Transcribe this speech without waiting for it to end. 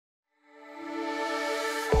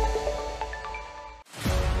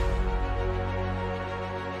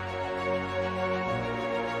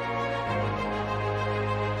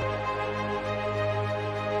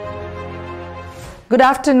Good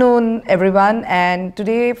afternoon, everyone. And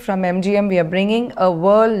today from MGM, we are bringing a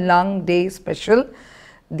World Lung Day special.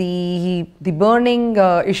 The burning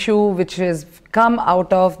issue which has come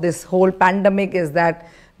out of this whole pandemic is that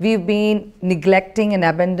we've been neglecting and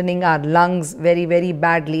abandoning our lungs very, very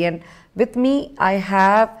badly. And with me, I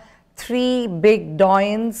have three big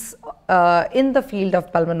doyens in the field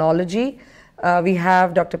of pulmonology. We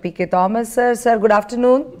have Dr. P.K. Thomas, sir. Sir, good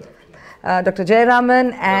afternoon. Dr.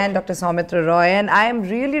 Jayaraman and Dr. Soumitra Roy, and I am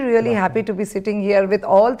really happy to be sitting here with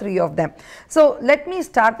all three of them. So let me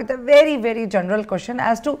start with a very general question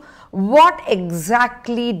as to what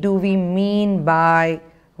exactly do we mean by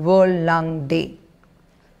World Lung Day?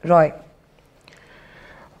 Roy.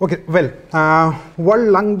 Okay, well, World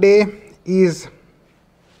Lung Day is,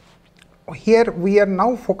 here we are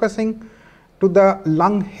now focusing to the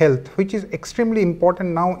lung health, which is extremely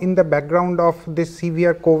important now in the background of this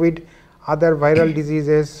severe COVID, other viral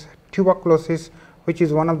diseases, tuberculosis, which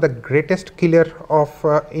is one of the greatest killer of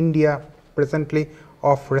India presently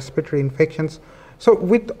of respiratory infections. So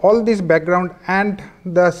with all this background and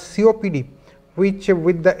the COPD, which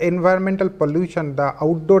with the environmental pollution, the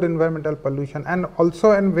outdoor environmental pollution, and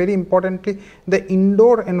also and very importantly the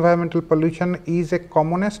indoor environmental pollution is the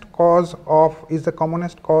commonest cause of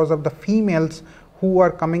the females who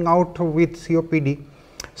are coming out with COPD.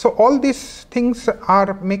 So all these things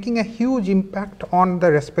are making a huge impact on the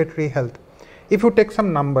respiratory health. If you take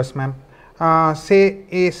some numbers, ma'am, say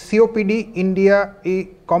a COPD, India,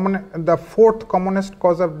 the fourth commonest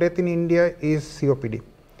cause of death in India is COPD.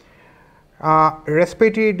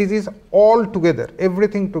 Respiratory disease altogether,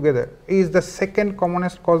 everything together, is the second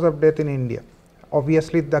commonest cause of death in India.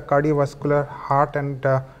 Obviously, the cardiovascular, heart and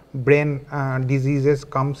brain diseases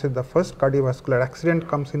comes in the first, cardiovascular accident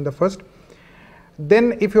comes in the first.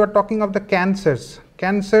 Then if you are talking of the cancers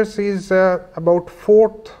is about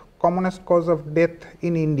fourth commonest cause of death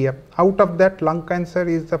in India. Out of that, lung cancer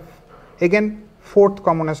is the again fourth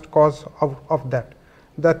commonest cause of that.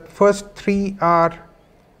 The first three are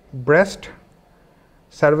breast,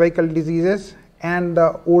 cervical diseases and the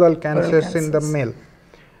oral cancers in the male.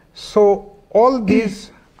 So all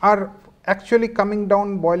these are actually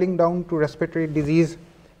boiling down to respiratory disease,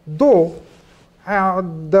 though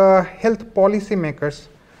the health policy makers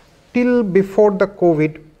till before the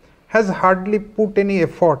COVID has hardly put any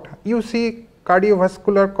effort. You see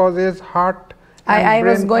cardiovascular causes, heart and I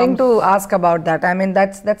brain was going to ask about that. I mean,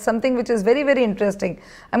 that's something which is very interesting.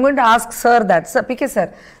 I'm going to ask sir that. Sir, PK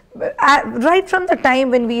sir, right from the time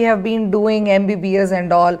when we have been doing MBBS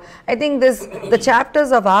and all, I think the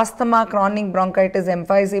chapters of asthma, chronic bronchitis,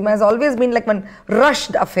 emphysema has always been like one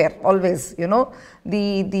rushed affair, always, you know.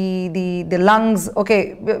 The lungs,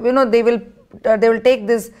 okay, you know, they will take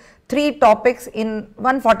these three topics in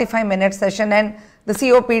 145-minute session, and the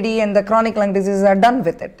COPD and the chronic lung diseases are done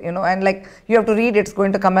with it, you know, and like you have to read, it's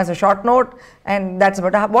going to come as a short note, and that's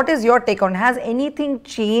about. What is your take on, has anything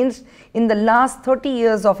changed in the last 30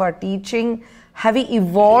 years of our teaching? Have we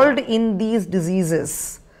evolved in these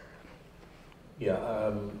diseases?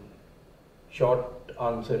 Yeah, short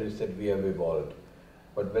answer is that we have evolved,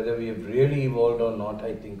 but whether we have really evolved or not,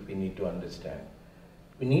 I think we need to understand.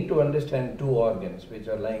 We need to understand two organs which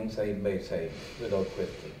are lying side by side without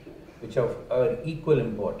question, which are equal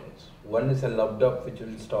importance. One is a love duct which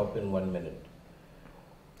will stop in 1 minute.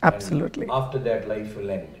 Absolutely. And after that, life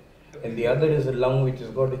will end. And the other is a lung which has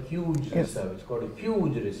got a huge reserve. It's got a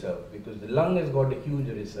huge reserve, because the lung has got a huge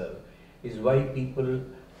reserve. Is why people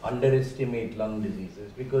underestimate lung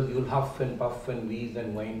diseases, because you'll huff and puff and wheeze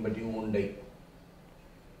and whine, but you won't die.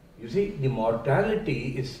 You see, the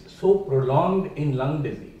mortality is so prolonged in lung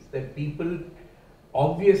disease that people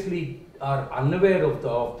obviously are unaware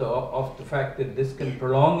of the fact that this can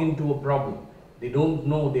prolong into a problem. They don't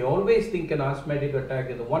know. They always think an asthmatic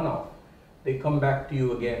attack is a one-off. They come back to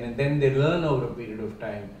you again, and then they learn over a period of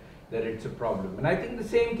time that it's a problem. And I think the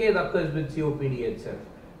same case occurs with COPD itself.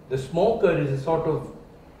 The smoker is a sort of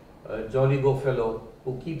jolly-go fellow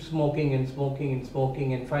who keeps smoking and smoking and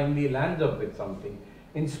smoking, and finally lands up with something,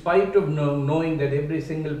 in spite of knowing that every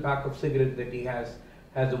single pack of cigarettes that he has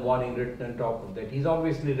a warning written on top of that. He's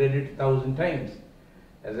obviously read it 1,000 times.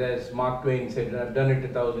 As Mark Twain said, I've done it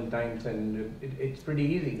 1,000 times, and it's pretty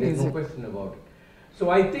easy. There's no question about it. So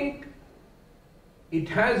I think it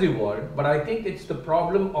has evolved, but I think it's the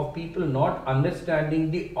problem of people not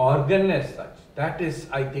understanding the organ as such. That is,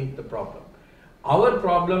 I think, the problem. Our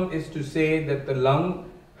problem is to say that the lung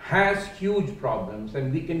has huge problems,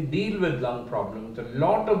 and we can deal with lung problems. A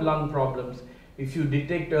lot of lung problems, if you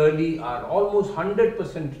detect early, are almost 100%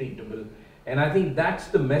 treatable. And I think that's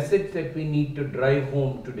the message that we need to drive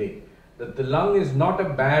home today. that the lung is not a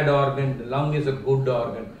bad organ, the lung is a good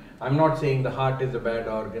organ. I'm not saying the heart is a bad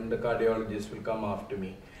organ, the cardiologist will come after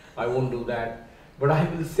me. I won't do that. But I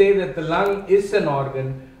will say that the lung is an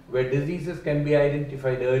organ where diseases can be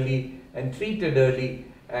identified early and treated early,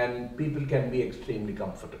 and people can be extremely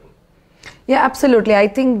comfortable. Yeah, absolutely. I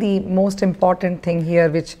think the most important thing here,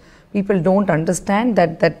 which people don't understand,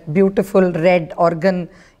 that beautiful red organ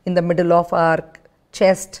in the middle of our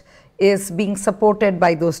chest is being supported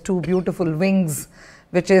by those two beautiful wings,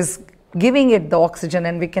 which is giving it the oxygen,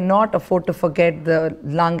 and we cannot afford to forget the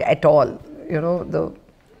lung at all. You know,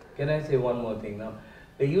 Can I say one more thing now?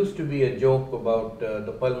 There used to be a joke about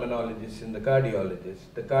the pulmonologist and the cardiologist.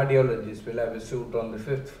 The cardiologist will have a suit on the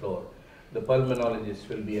 5th floor. The pulmonologist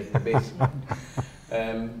will be at the basement.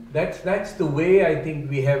 That's the way I think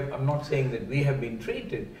we have, I'm not saying that we have been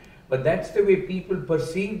treated, but that's the way people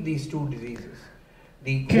perceive these two diseases.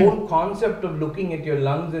 The whole concept of looking at your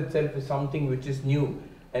lungs itself is something which is new,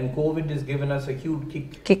 and COVID has given us a huge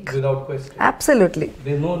kick without question. Absolutely.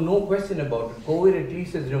 There's no question about it. COVID at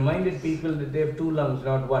least has reminded people that they have two lungs,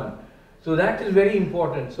 not one. So that is very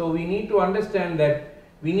important. So we need to understand that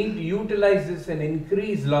we need to utilize this and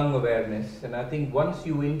increase lung awareness. And I think once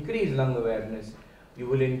you increase lung awareness, you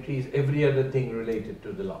will increase every other thing related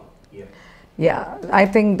to the lung. Yeah. Yeah, I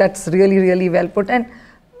think that's really, really well put. And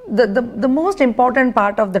the most important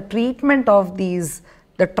part of the treatment of these,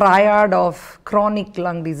 the triad of chronic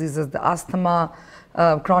lung diseases, the asthma,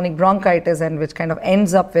 chronic bronchitis, and which kind of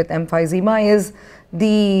ends up with emphysema, is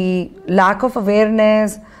the lack of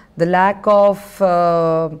awareness, the lack of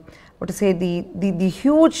the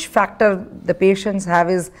huge factor the patients have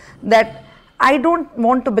is that I don't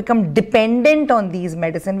want to become dependent on these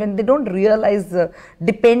medicines when they don't realize the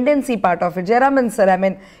dependency part of it. Jayaraman sir, I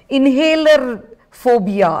mean, inhaler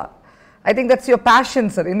phobia. I think that's your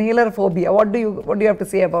passion, sir, inhaler phobia. What do you have to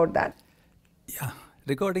say about that? Yeah,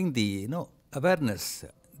 regarding the awareness,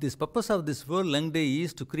 this purpose of this World Lung Day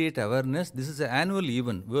is to create awareness. This is an annual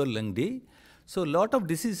event, World Lung Day. So a lot of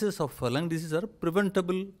diseases of lung disease are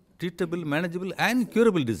preventable, treatable, manageable, and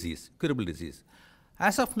curable disease.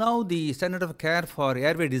 As of now, the standard of care for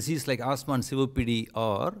airway disease like asthma and COPD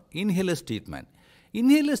are inhalers treatment.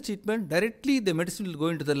 Inhalers treatment, directly the medicine will go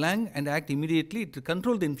into the lung and act immediately to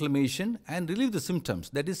control the inflammation and relieve the symptoms.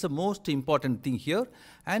 That is the most important thing here.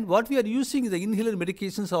 And what we are using is the inhaler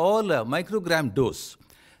medications are all microgram dose.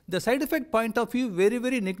 The side effect point of view, very,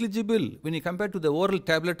 very negligible when you compare to the oral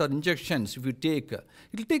tablet or injections. If you take, it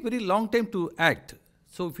will take very long time to act.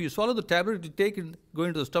 So if you swallow the tablet, it will go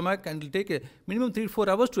into the stomach and it will take a minimum 3 to 4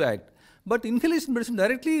 hours to act. But inhalation medicine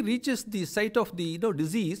directly reaches the site of the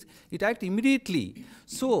disease, it acts immediately.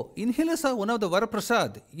 So inhalers are one of the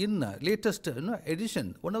Varaprasad in latest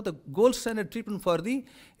edition, one of the gold standard treatment for the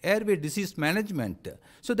airway disease management.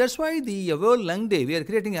 So that's why the World Lung Day, we are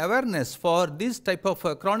creating awareness for this type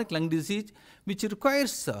of chronic lung disease, which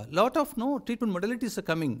requires a lot of treatment modalities are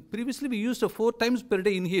coming. Previously we used a 4 times per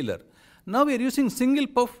day inhaler. Now we are using single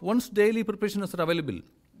puff, once daily preparations are available.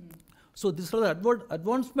 So this is the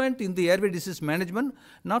advancement in the airway disease management.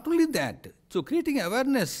 Not only that, so creating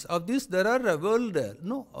awareness of this, there are World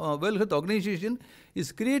Health Organization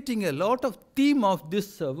is creating a lot of theme of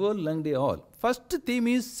this World Lung Day all. First theme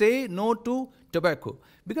is say no to tobacco,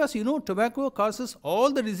 because tobacco causes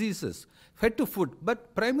all the diseases, head to foot,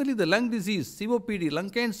 but primarily the lung disease, COPD, lung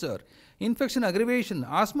cancer, infection aggravation,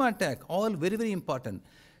 asthma attack, all very, very important.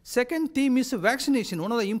 Second theme is vaccination,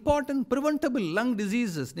 one of the important preventable lung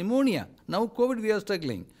diseases, pneumonia. Now COVID we are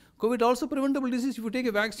struggling. COVID also preventable disease. If you take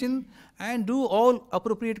a vaccine and do all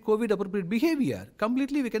appropriate COVID appropriate behavior,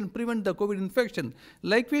 completely we can prevent the COVID infection.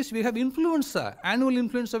 Likewise, we have influenza, annual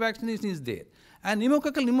influenza vaccination is there. And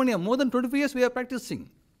pneumococcal pneumonia, more than 25 years we are practicing.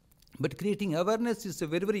 But creating awareness is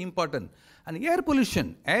very, very important. And air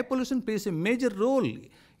pollution plays a major role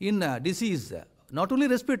in disease. Not only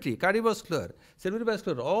respiratory, cardiovascular,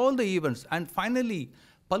 cerebrovascular, all the events. And finally,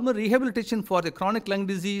 pulmonary rehabilitation for the chronic lung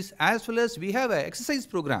disease, as well as we have an exercise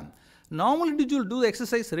program. Normal individual do the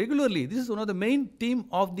exercise regularly. This is one of the main theme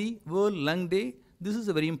of the World Lung Day. This is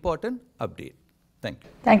a very important update. Thank you.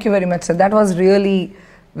 Thank you very much, sir. That was really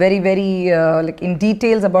very, very in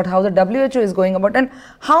details about how the WHO is going about and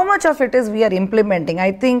how much of it is we are implementing.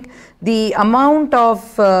 I think the amount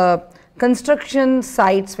of construction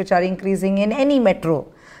sites which are increasing in any metro,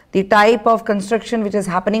 the type of construction which is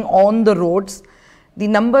happening on the roads, the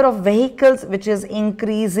number of vehicles which is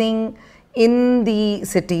increasing in the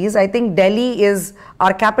cities. I think Delhi is,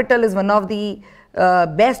 our capital is one of the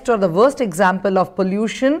best or the worst example of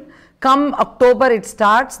pollution. Come October it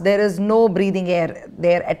starts, there is no breathing air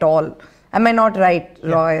there at all. Am I not right,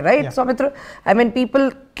 Roy, right? Yeah. Soumitra, I mean,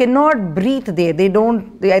 people cannot breathe there. They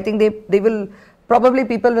don't, I think they will, probably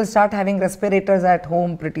people will start having respirators at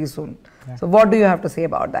home pretty soon. Yeah. So what do you have to say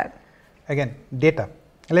about that? Again, data.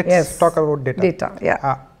 Let's talk about data. Data,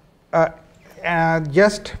 yeah.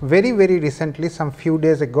 Just very recently, some few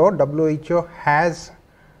days ago, WHO has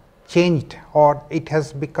changed, or it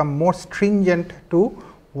has become more stringent to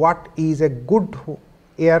what is a good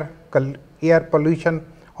air pollution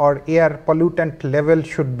or air pollutant level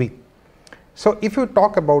should be. So if you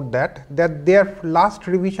talk about that their last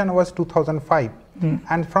revision was 2005,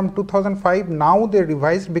 and from 2005 now they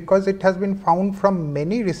revised, because it has been found from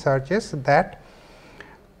many researchers that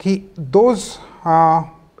those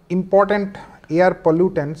important air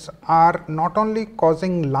pollutants are not only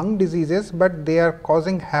causing lung diseases, but they are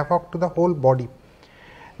causing havoc to the whole body.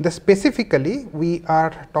 Specifically, we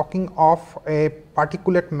are talking of a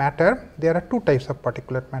particulate matter. There are two types of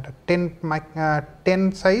particulate matter,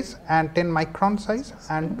 10 size and 10 micron size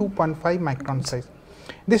and 2.5 micron size.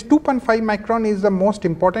 This 2.5 micron is the most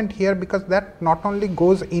important here, because that not only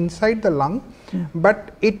goes inside the lung,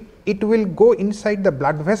 but it will go inside the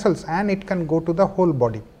blood vessels and it can go to the whole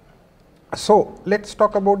body. So let's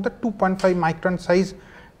talk about the 2.5 micron size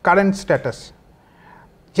current status.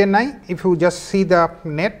 Chennai, if you just see the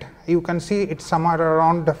net, you can see it's somewhere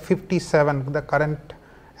around 57, the current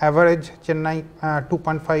average Chennai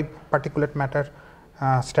 2.5 particulate matter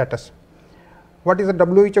status. What is the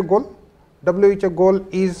WHO goal? WHO goal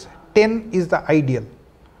is 10 is the ideal.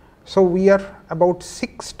 So we are about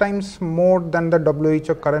 6 times more than the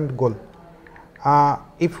WHO current goal.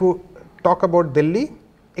 If you talk about Delhi,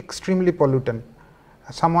 extremely pollutant.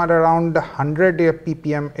 Somewhere around 100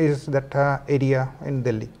 ppm is that area in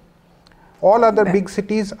Delhi. All other big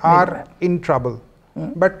cities are in trouble,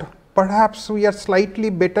 but perhaps we are slightly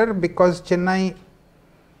better because Chennai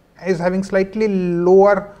is having slightly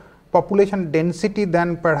lower population density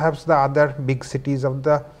than perhaps the other big cities of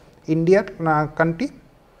the India country.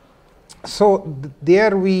 So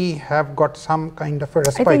there we have got some kind of a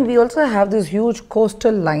respite. I think we also have this huge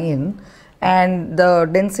coastal line, and the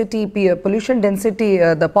density, pollution density,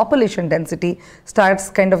 the population density starts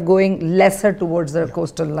kind of going lesser towards the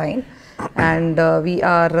coastal line, and we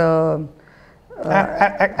are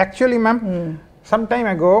actually, ma'am, some time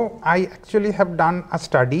ago I actually have done a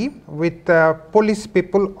study with police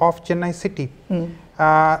people of Chennai city.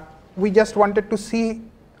 We just wanted to see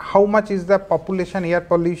how much is the population air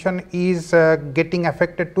pollution is getting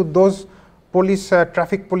affected to those police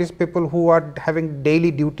traffic police people who are having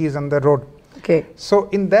daily duties on the road. Okay. So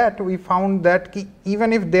in that we found that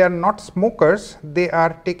even if they are not smokers, they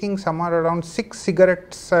are taking somewhere around 6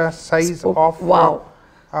 cigarettes size of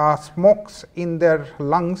smokes in their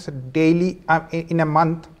lungs daily in a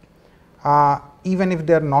month, even if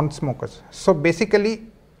they are non-smokers. So basically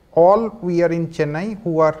all we are in Chennai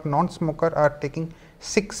who are non-smoker are taking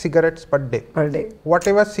 6 cigarettes per day.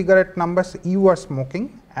 Whatever cigarette numbers you are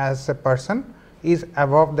smoking as a person is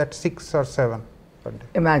above that 6 or 7 per day.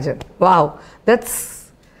 Imagine. Wow.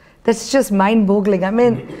 That's just mind-boggling. I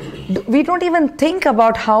mean, we don't even think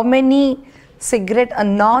about how many cigarette a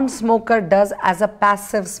non-smoker does as a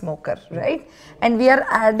passive smoker, right? And we are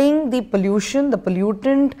adding the pollution, the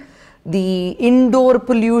pollutant, the indoor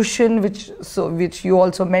pollution, which you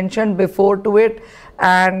also mentioned before to it.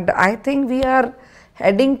 And I think we are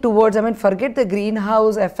heading towards, I mean, forget the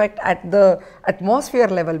greenhouse effect at the atmosphere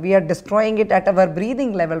level, we are destroying it at our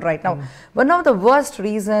breathing level right now. One of the worst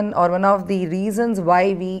reason, or one of the reasons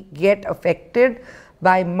why we get affected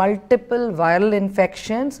by multiple viral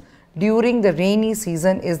infections during the rainy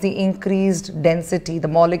season is the increased density, the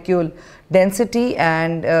molecule density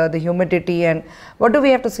and the humidity. And what do we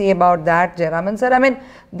have to say about that, Jayaraman sir? I mean,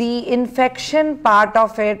 the infection part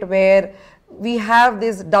of it, where we have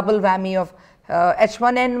this double whammy of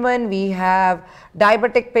H1N1, we have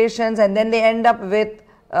diabetic patients, and then they end up with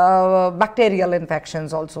bacterial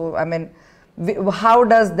infections also. I mean, how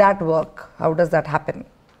does that work? How does that happen?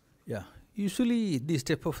 Yeah, usually this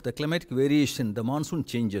type of the climatic variation, the monsoon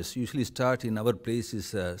changes usually start in our place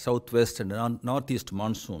is southwest and northeast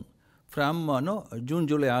monsoon. From June,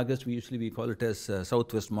 July, August, we call it as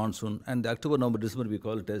southwest monsoon, and October, November, December, we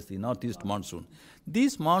call it as the northeast monsoon.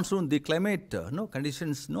 These monsoon, the climate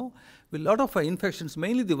conditions, with a lot of infections,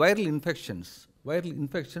 mainly the viral infections, viral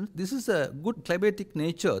infections. This is a good climatic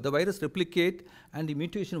nature. The virus replicate and the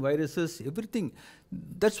mutation viruses, everything.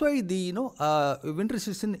 That's why the winter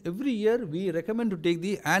season, every year we recommend to take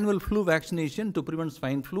the annual flu vaccination to prevent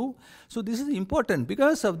swine flu. So this is important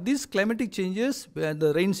because of these climatic changes,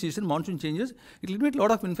 the rain season, monsoon changes, it will limit a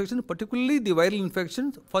lot of infections, particularly the viral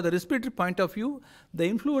infections. For the respiratory point of view, the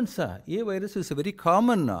influenza A virus is very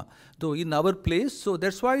common though in our place. So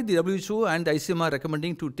that's why the WHO and the ICM are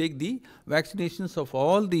recommending to take the vaccinations of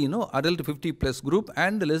all the adult 50 plus group,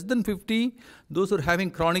 and less than 50, those who are having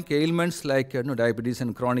chronic ailments like diabetes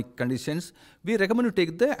and chronic conditions, we recommend to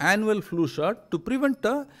take the annual flu shot to prevent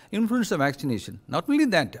influenza vaccination. Not only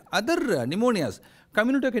that, other pneumonias,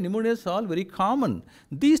 community pneumonias are all very common.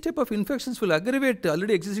 These type of infections will aggravate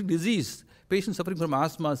already existing disease. Patients suffering from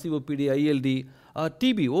asthma, COPD, ILD,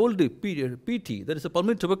 TB, old PT, that is a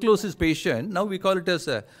pulmonary tuberculosis patient. Now we call it as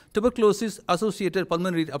a tuberculosis-associated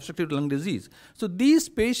pulmonary obstructive lung disease. So these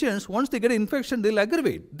patients, once they get an infection, they'll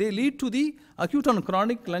aggravate. They lead to the acute and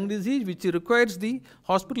chronic lung disease, which requires the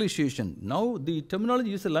hospitalization. Now the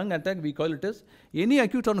terminology is a lung attack. We call it as any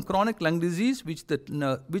acute and chronic lung disease which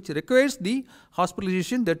requires the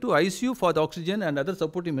hospitalization, that to ICU for the oxygen and other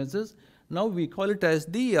supporting measures. Now we call it as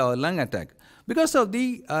the lung attack. Because of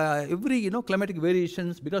the every climatic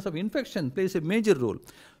variations, because of infection plays a major role.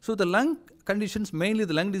 So the lung conditions, mainly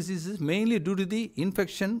the lung diseases, mainly due to the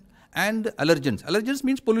infection and allergens. Allergens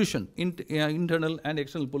means pollution, internal and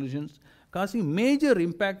external pollutions, causing major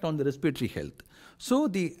impact on the respiratory health. So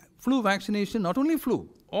the flu vaccination, not only flu,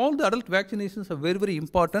 all the adult vaccinations are very, very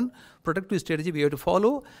important protective strategy we have to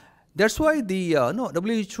follow. That's why the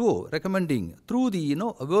WHO recommending through the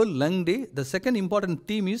World Lung Day, the second important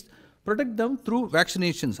theme is protect them through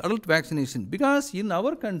vaccinations, adult vaccination. Because in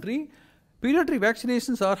our country, pediatric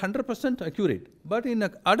vaccinations are 100% accurate. But in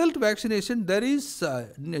adult vaccination, there is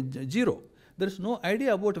zero. There is no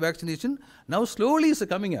idea about vaccination. Now slowly is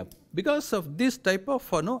coming up because of this type of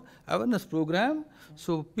awareness program.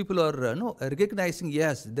 So people are recognizing,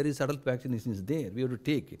 yes, there is adult vaccination is there, we have to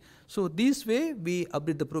take it. So this way we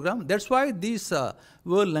update the program. That's why this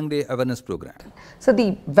World Lung Day awareness program. So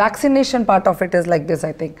the vaccination part of it is like this,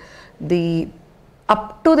 I think.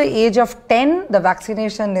 Up to the age of 10, the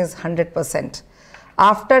vaccination is 100%.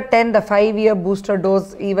 After 10, the 5-year booster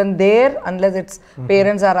dose, even there, unless its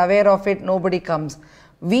parents are aware of it, nobody comes.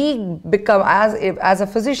 We become, as a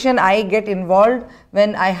physician, I get involved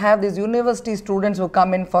when I have these university students who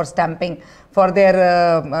come in for stamping for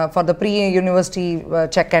their for the pre-university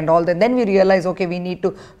check and all that. Then we realize, okay, we need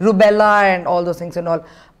to rubella and all those things and all.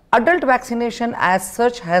 Adult vaccination as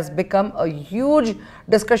such has become a huge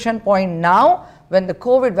discussion point now when the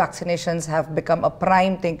COVID vaccinations have become a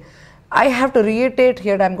prime thing. I have to reiterate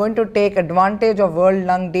here, I'm going to take advantage of World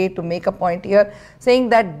Lung Day to make a point here, saying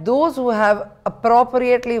that those who have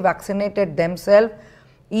appropriately vaccinated themselves,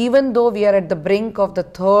 even though we are at the brink of the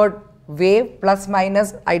third wave, plus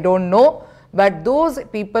minus, I don't know, but those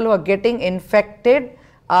people who are getting infected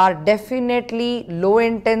are definitely low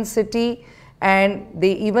intensity, and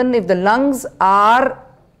even if the lungs are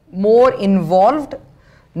more involved,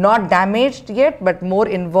 not damaged yet, but more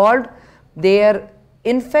involved, their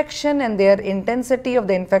infection and their intensity of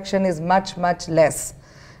the infection is much, much less.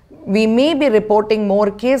 We may be reporting more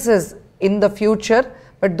cases in the future,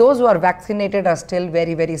 but those who are vaccinated are still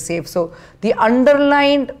very, very safe. So the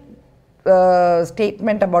underlined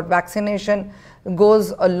statement about vaccination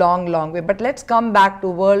goes a long, long way. But let's come back to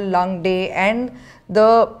World Lung Day and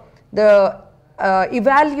the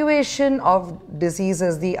evaluation of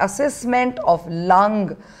diseases, the assessment of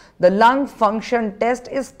lung. The lung function test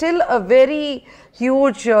is still a very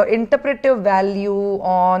huge interpretive value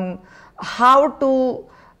on how to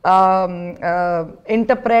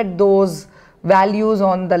interpret those values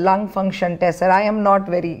on the lung function test. And I am not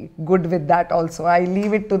very good with that also. I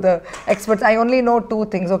leave it to the experts. I only know two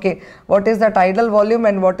things. Okay, what is the tidal volume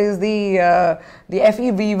and what is the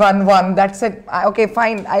FEV11? That's it. Okay,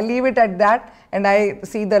 fine. I leave it at that. And I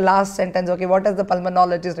see the last sentence, okay, what has the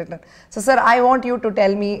pulmonologist written? So, sir, I want you to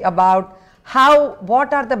tell me about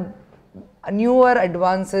what are the newer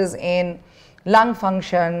advances in lung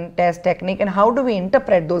function test technique and how do we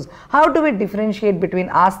interpret those? How do we differentiate between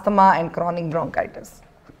asthma and chronic bronchitis?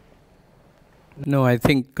 No, I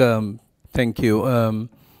think, thank you.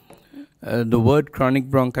 The word chronic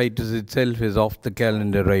bronchitis itself is off the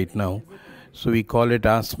calendar right now. So we call it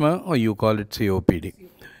asthma or you call it COPD.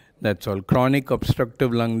 That's all. Chronic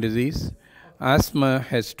obstructive lung disease. Asthma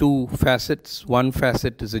has two facets. One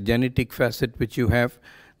facet is a genetic facet which you have.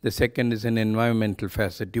 The second is an environmental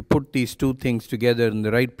facet. You put these two things together in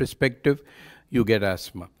the right perspective, you get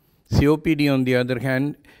asthma. COPD, on the other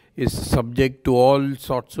hand, is subject to all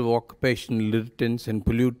sorts of occupational irritants and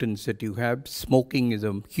pollutants that you have. Smoking is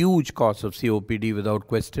a huge cause of COPD without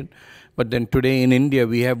question. But then today in India,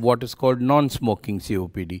 we have what is called non-smoking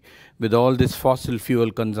COPD, with all this fossil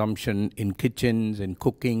fuel consumption in kitchens and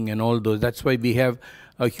cooking and all those. That's why we have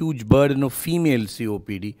a huge burden of female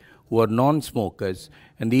COPD who are non-smokers,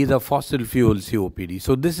 and these are fossil fuel COPD.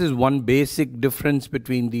 So this is one basic difference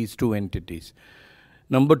between these two entities.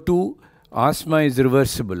 Number two, asthma is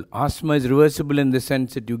reversible. Asthma is reversible in the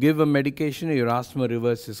sense that you give a medication and your asthma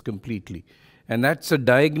reverses completely. And that's a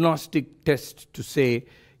diagnostic test to say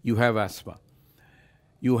you have asthma.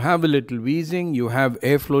 You have a little wheezing, you have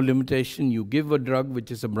airflow limitation, you give a drug which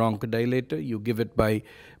is a bronchodilator, you give it by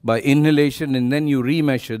inhalation, and then you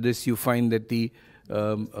remeasure this, you find that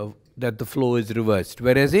the flow is reversed.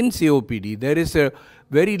 Whereas in COPD, there is a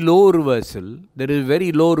very low reversal,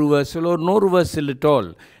 or no reversal at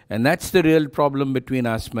all. And that's the real problem between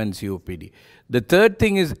asthma and COPD. The third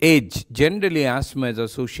thing is age. Generally, asthma is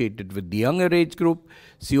associated with the younger age group.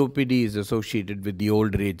 COPD is associated with the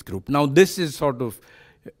older age group. Now, this is sort of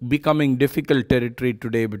becoming difficult territory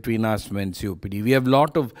today between asthma and COPD. We have a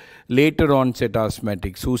lot of later onset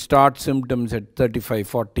asthmatics who start symptoms at 35,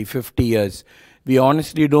 40, 50 years. We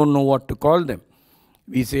honestly don't know what to call them.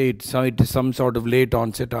 We say it is some sort of late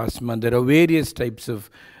onset asthma. There are various types of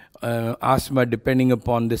asthma depending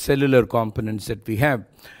upon the cellular components that we have.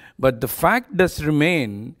 But the fact does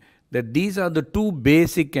remain that these are the two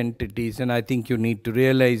basic entities, and I think you need to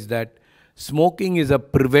realize that smoking is a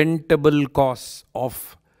preventable cause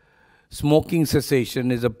of smoking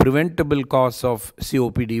cessation is a preventable cause of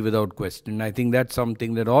COPD without question. I think that's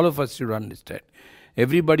something that all of us should understand.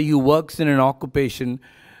 Everybody who works in an occupation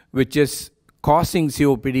which is causing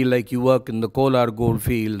COPD, like you work in the Kolar gold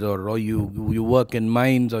fields, or you work in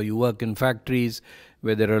mines, or you work in factories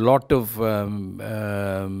where there are a lot of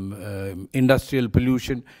industrial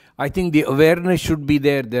pollution, I think the awareness should be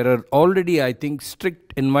there. There are already, I think,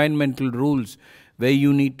 strict environmental rules where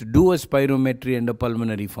you need to do a spirometry and a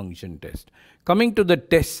pulmonary function test. Coming to the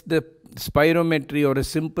test, the spirometry or a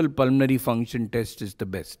simple pulmonary function test is the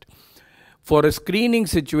best. For a screening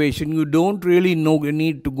situation, you don't really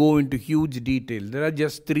need to go into huge detail. There are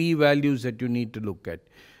just three values that you need to look at.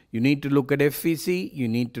 You need to look at FVC, you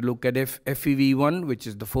need to look at FEV1, which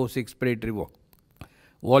is the forced expiratory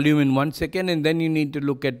volume in 1 second, and then you need to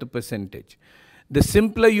look at the percentage. The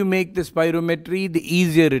simpler you make the spirometry, the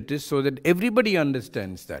easier it is, so that everybody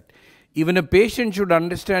understands that. Even a patient should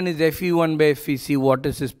understand his FEV1 by FVC, what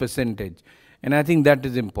is his percentage. And I think that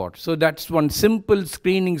is important. So that's one simple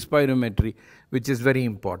screening spirometry, which is very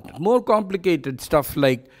important. More complicated stuff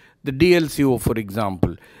like the DLCO, for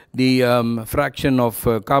example, the fraction of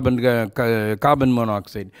carbon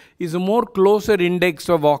monoxide, is a more closer index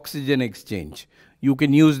of oxygen exchange. You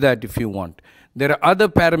can use that if you want. There are other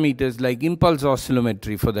parameters like impulse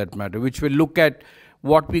oscillometry, for that matter, which will look at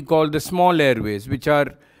what we call the small airways, which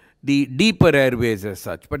are the deeper airways as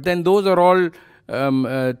such. But then those are all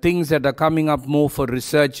things that are coming up more for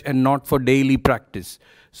research and not for daily practice.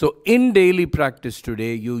 So in daily practice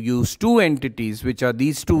today, you use two entities, which are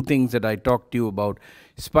these two things that I talked to you about,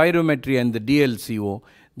 spirometry and the DLCO.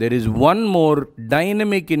 There is one more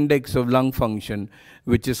dynamic index of lung function,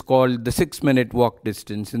 which is called the 6-minute walk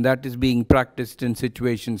distance, and that is being practiced in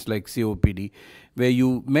situations like COPD, where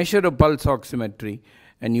you measure a pulse oximetry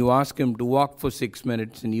and you ask him to walk for 6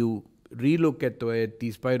 minutes, and you relook at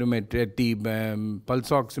the spirometry, at the pulse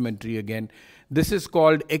oximetry again. This is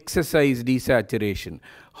called exercise desaturation.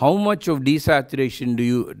 How much of desaturation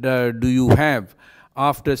do you have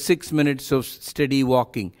after 6 minutes of steady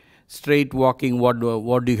walking, straight walking? What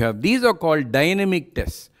do you have? These are called dynamic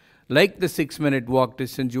tests. Like the 6-minute walk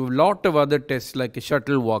distance, you have a lot of other tests like a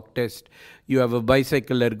shuttle walk test. You have a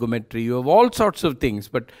bicycle ergometry. You have all sorts of things.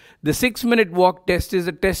 But the 6-minute walk test is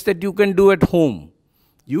a test that you can do at home.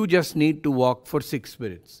 You just need to walk for 6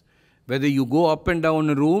 minutes. Whether you go up and down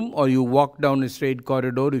a room or you walk down a straight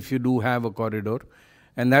corridor, if you do have a corridor,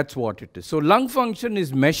 and that's what it is. So lung function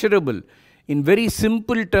is measurable in very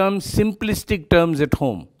simple terms, simplistic terms at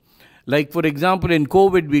home. Like for example, in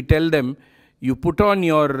COVID, we tell them, you put on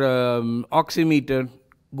your oximeter,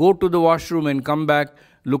 go to the washroom and come back,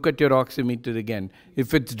 look at your oximeter again.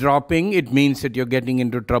 If it's dropping, it means that you're getting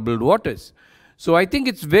into troubled waters. So I think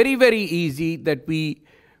it's very, very easy that we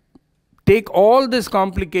take all this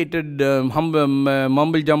complicated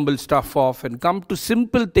mumble-jumble stuff off and come to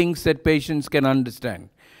simple things that patients can understand.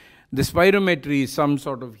 The spirometry is some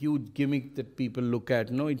sort of huge gimmick that people look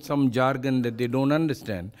at. No, it's some jargon that they don't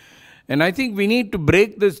understand. And I think we need to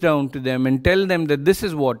break this down to them and tell them that this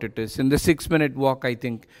is what it is. And the 6-minute walk, I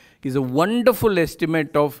think, is a wonderful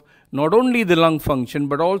estimate of not only the lung function,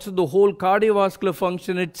 but also the whole cardiovascular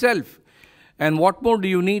function itself. And what more do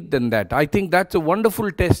you need than that? I think that's a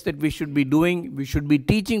wonderful test that we should be doing. We should be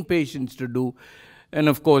teaching patients to do. And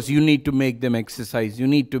of course, you need to make them exercise. You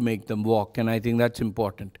need to make them walk. And I think that's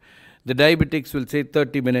important. The diabetics will say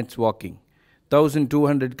 30 minutes walking.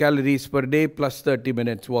 1,200 calories per day plus 30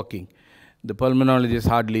 minutes walking. The pulmonologist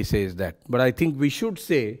hardly says that. But I think we should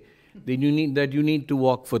say that you need to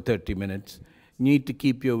walk for 30 minutes. Need to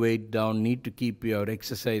keep your weight down, need to keep your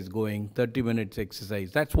exercise going, 30 minutes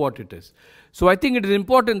exercise. That's what it is. So I think it is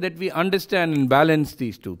important that we understand and balance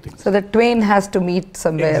these two things. So the twain has to meet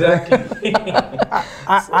somewhere. Exactly.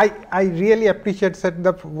 I really appreciate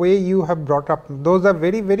the way you have brought up. Those are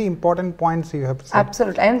very, very important points you have said.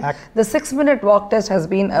 Absolutely. And the 6-minute walk test has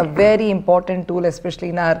been a very important tool, especially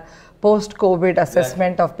in our post-COVID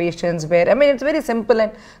assessment of patients, where, I mean, it's very simple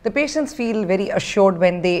and the patients feel very assured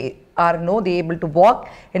when they are able to walk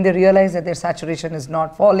and they realize that their saturation is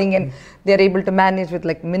not falling and they're able to manage with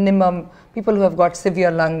like minimum. People who have got severe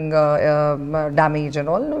lung damage and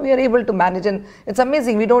all, we are able to manage, and it's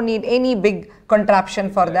amazing. We don't need any big contraption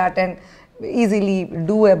for that and easily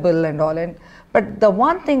doable and all. But the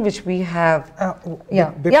one thing which we have,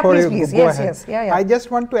 please. Yes, I just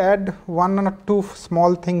want to add one or two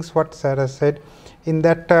small things what Sarah said, in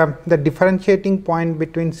that the differentiating point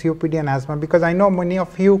between COPD and asthma, because I know many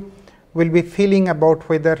of you will be feeling about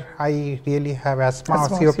whether I really have asthma or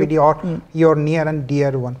COPD or your near and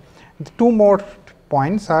dear one. The two more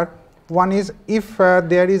points are, one is if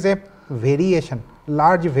there is a variation,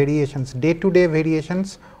 large variations, day-to-day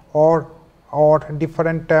variations or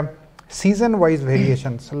different season-wise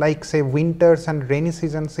variations, like say winters and rainy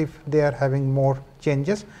seasons, if they are having more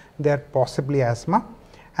changes, they are possibly asthma.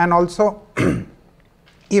 And also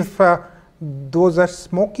if those are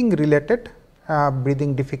smoking related,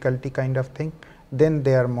 breathing difficulty kind of thing, then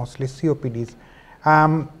they are mostly COPDs.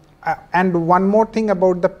 And one more thing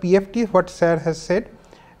about the PFT, what Sir has said,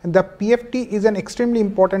 the PFT is an extremely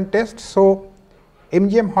important test. So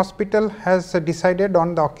MGM Hospital has decided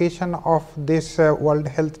on the occasion of this World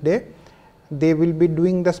Health Day, they will be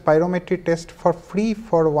doing the spirometry test for free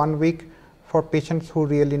for 1 week for patients who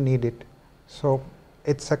really need it. So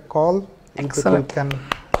it's a call. Excellent. People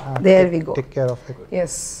can take care of it.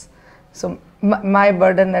 Yes. So my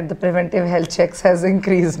burden at the preventive health checks has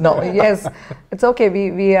increased now. Yes, it's okay.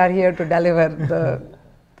 We are here to deliver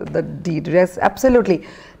the deed. Yes, absolutely.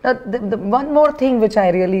 Now, the one more thing which I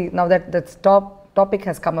really, now that the topic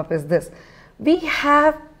has come up, is this. We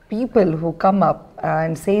have people who come up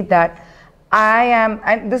and say that I am,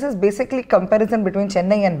 and this is basically comparison between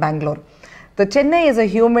Chennai and Bangalore. The Chennai is a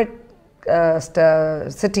humid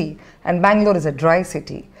city and Bangalore is a dry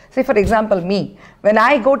city. Say for example me, when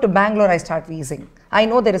I go to Bangalore I start wheezing. I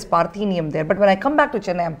know there is Parthenium there, but when I come back to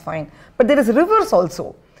Chennai I'm fine. But there is rivers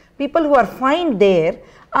also. People who are fine there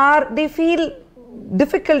they feel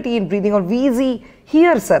difficulty in breathing or wheezy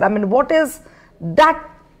here, sir. I mean, what is that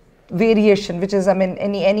variation, which is, I mean,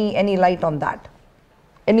 any light on that?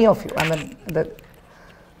 Any of you? I mean,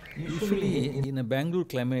 usually in a Bangalore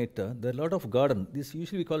climate, there are a lot of garden. This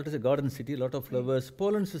usually we call it as a garden city, a lot of flowers.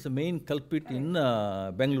 Pollen is the main culprit in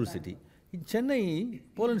Bangalore city. In Chennai,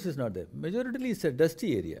 pollen is not there. Majority is a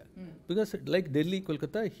dusty area. Because like Delhi,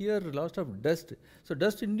 Kolkata, here lots of dust. So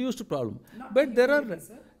dust induced problem. But there are,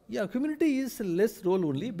 humidity is less role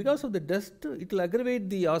only. Because of the dust, it will aggravate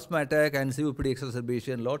the asthma attack and COPD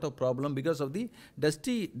exacerbation, lot of problem because of the dust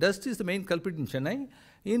is the main culprit in Chennai.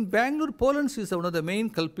 In Bangalore, pollen is one of the main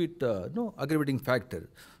culprit, aggravating factor.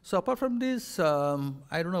 So apart from this,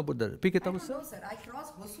 I don't know about the PK Thomas. No, sir. I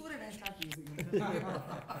cross Hosur and I start using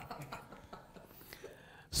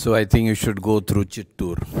So I think you should go through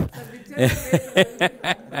Chittoor.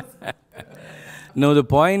 No, the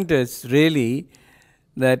point is really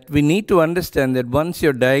that we need to understand that once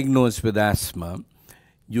you're diagnosed with asthma,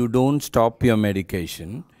 you don't stop your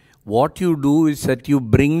medication. What you do is that you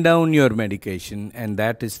bring down your medication, and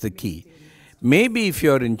that is the key. Maybe if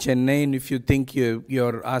you're in Chennai and if you think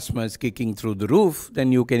your asthma is kicking through the roof,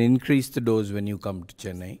 then you can increase the dose when you come to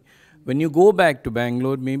Chennai. When you go back to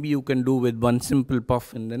Bangalore, maybe you can do with one simple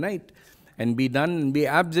puff in the night and be done and be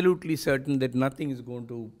absolutely certain that nothing is going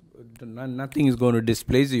to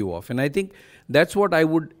displace you off. And I think that's what I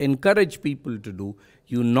would encourage people to do.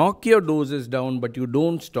 You knock your doses down, but you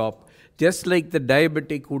don't stop. Just like the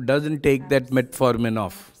diabetic who doesn't take that metformin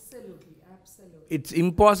off. Absolutely. It's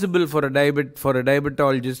impossible for a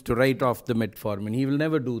diabetologist to write off the metformin. He will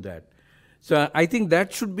never do that. So I think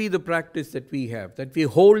that should be the practice that we have, that we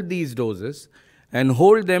hold these doses and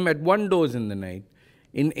hold them at one dose in the night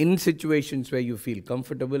in situations where you feel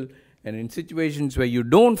comfortable, and in situations where you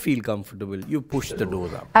don't feel comfortable, you push the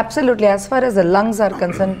dose up. Absolutely. As far as the lungs are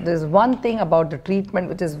concerned, there's one thing about the treatment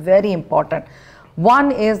which is very important.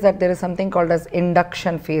 One is that there is something called as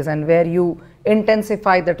induction phase, and where you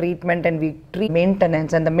intensify the treatment and we treat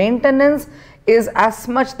maintenance, and the maintenance is as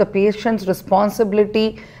much the patient's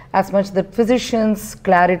responsibility as much the physician's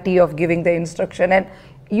clarity of giving the instruction. And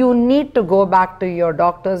you need to go back to your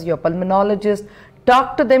doctors, your pulmonologist,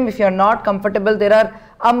 talk to them if you're not comfortable. There are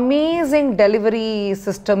amazing delivery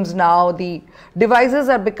systems now. The devices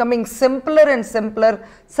are becoming simpler and simpler,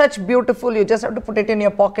 such beautiful, you just have to put it in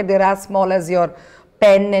your pocket. They're as small as your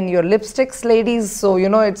pen and your lipsticks, ladies. So you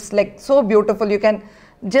know, it's like so beautiful, you can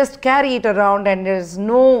just carry it around and there's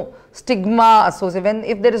no stigma associated.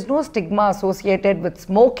 If there is no stigma associated with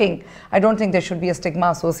smoking, I don't think there should be a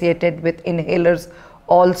stigma associated with inhalers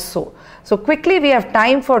also. So quickly, we have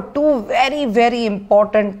time for two very, very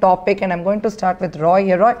important topic, and I'm going to start with Roy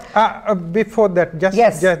here. Roy? Before that,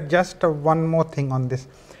 just one more thing on this.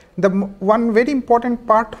 The one very important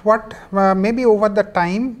part, what maybe over the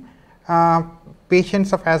time,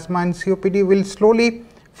 patients of asthma and COPD will slowly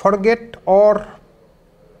forget, or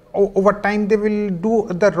over time they will do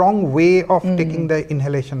the wrong way of taking the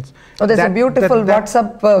inhalations. Oh, there's a beautiful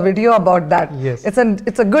WhatsApp video about that. Yes.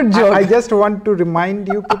 It's a good joke. I just want to remind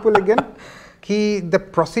you people again, the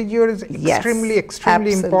procedure is extremely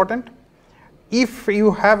important. If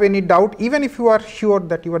you have any doubt, even if you are sure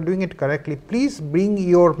that you are doing it correctly, please bring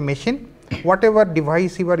your machine, whatever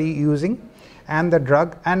device you are using, and the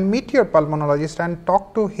drug, and meet your pulmonologist and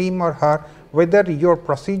talk to him or her whether your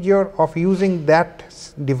procedure of using that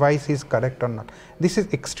device is correct or not. This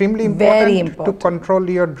is extremely important, to control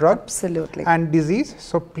your drug and disease.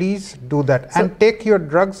 So please do that, and take your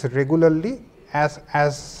drugs regularly, as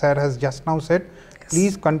Sir has just now said.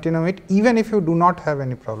 Please continue it even if you do not have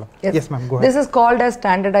any problem. Yes, ma'am, go ahead. This is called as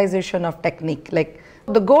standardization of technique. Like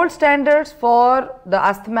the gold standards for the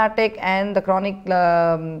asthmatic and the chronic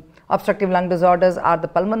obstructive lung disorders are the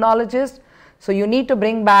pulmonologists. So you need to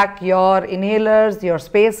bring back your inhalers, your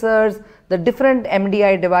spacers, the different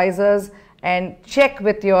MDI devices, and check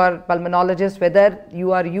with your pulmonologist whether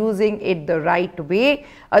you are using it the right way.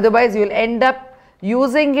 Otherwise, you will end up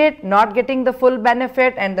using it, not getting the full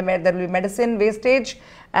benefit, and there will be medicine wastage,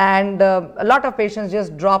 and a lot of patients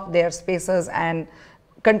just drop their spacers and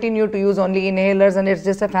continue to use only inhalers, and it's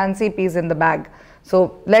just a fancy piece in the bag.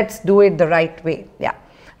 So let's do it the right way. Yeah.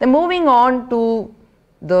 Then moving on to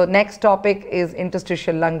the next topic is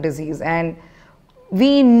interstitial lung disease, and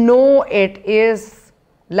we know it is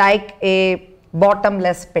like a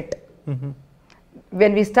bottomless pit.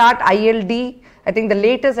 When we start ILD, I think the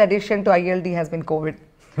latest addition to ILD has been COVID.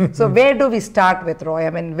 So where do we start with, Roy?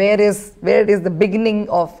 I mean, where is the beginning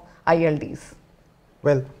of ILDs?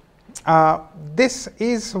 Well, this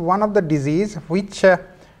is one of the disease which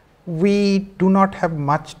we do not have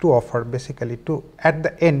much to offer basically at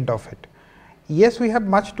the end of it. Yes, we have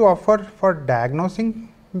much to offer for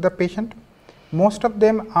diagnosing the patient. Most of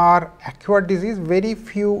them are acquired disease, very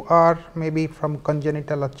few are maybe from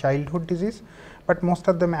congenital or childhood disease, but most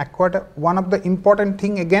of them acquired. One of the important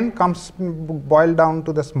thing again comes boiled down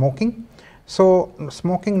to the smoking. So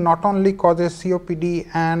smoking not only causes COPD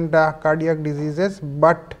and cardiac diseases,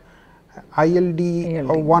 but ILD.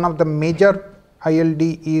 One of the major ILD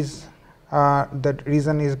is the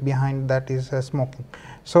reason is behind that is smoking.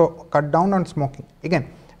 So cut down on smoking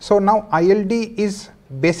again. So now ILD is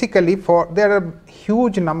basically there are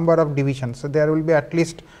huge number of divisions. So there will be at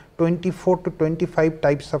least 24 to 25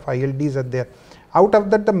 types of ILDs are there. Out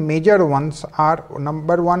of that, the major ones are,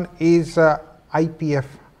 number one is IPF,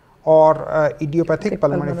 or idiopathic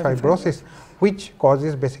pulmonary fibrosis, which cause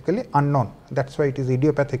is basically unknown. That's why it is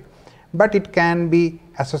idiopathic. But it can be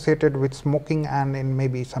associated with smoking and in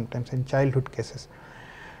maybe sometimes in childhood cases.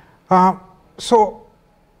 So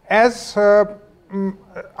as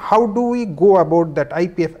how do we go about that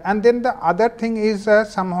IPF? And then the other thing is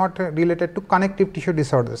somewhat related to connective tissue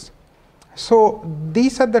disorders. So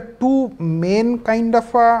these are the two main kind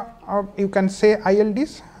of you can say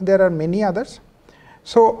ILDs. There are many others.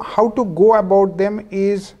 So how to go about them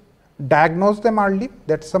is diagnose them early.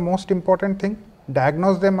 That's the most important thing.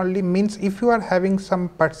 Diagnose them early means if you are having some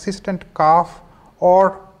persistent cough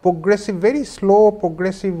or progressive, very slow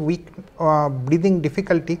progressive weak breathing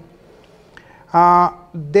difficulty,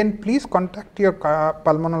 then please contact your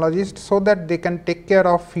pulmonologist so that they can take care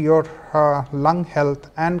of your lung health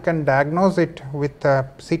and can diagnose it with a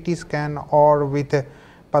CT scan or with a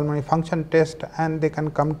pulmonary function test, and they can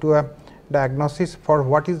come to a diagnosis for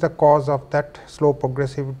what is the cause of that slow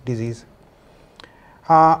progressive disease.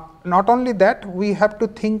 Not only that, we have to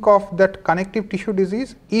think of that connective tissue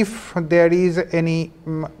disease. If there is any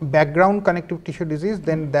background connective tissue disease,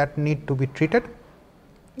 then that need to be treated.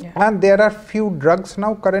 Yeah. And there are few drugs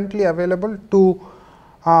now currently available to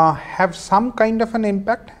have some kind of an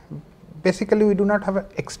impact. Basically, we do not have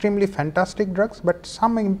extremely fantastic drugs, but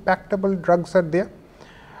some impactable drugs are there.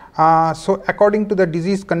 So according to the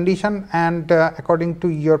disease condition and according to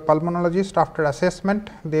your pulmonologist, after assessment,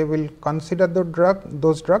 they will consider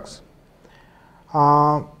those drugs.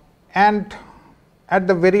 And at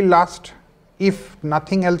the very last, if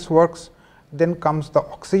nothing else works, then comes the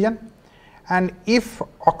oxygen. And if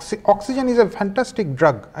oxygen is a fantastic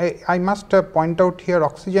drug, I must point out here,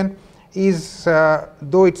 oxygen is,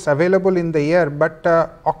 though it's available in the air, but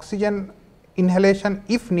oxygen inhalation,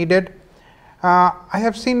 if needed, I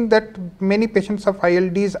have seen that many patients of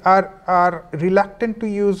ILDs are reluctant to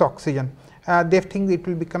use oxygen. They think it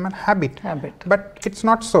will become a habit. But it's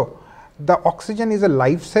not so. The oxygen is a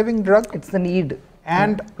life-saving drug. It's the need.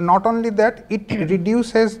 And not only that, it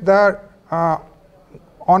reduces the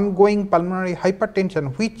ongoing pulmonary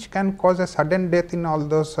hypertension, which can cause a sudden death in all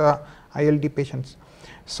those ILD patients.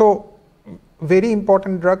 So very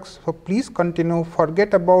important drugs. So please continue.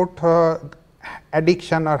 Forget about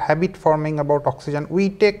addiction or habit forming about oxygen. We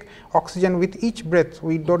take oxygen with each breath.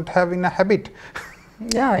 We don't have in a habit.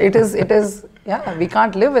 Yeah, it is. Yeah, we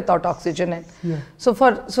can't live without oxygen. And yeah. So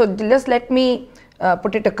just let me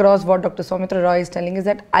put it across what Dr. Soumitra Roy is telling is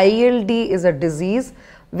that ILD is a disease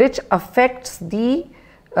which affects the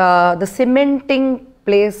cementing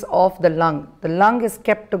place of the lung. The lung is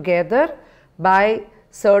kept together by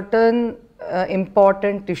certain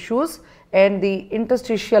important tissues, and the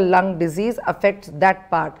interstitial lung disease affects that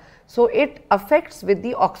part. So it affects with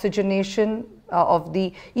the oxygenation of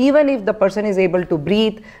the, even if the person is able to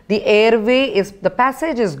breathe, the airway is, the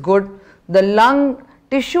passage is good, the lung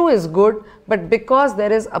tissue is good, but because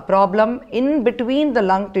there is a problem in between the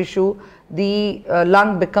lung tissue, the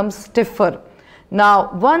lung becomes stiffer.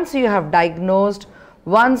 Now, once you have diagnosed,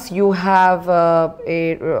 once you have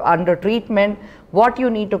under treatment, what you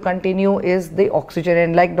need to continue is the oxygen.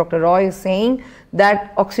 And like Dr. Roy is saying,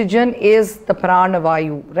 that oxygen is the prana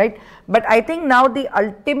vayu, right? But I think now the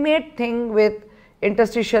ultimate thing with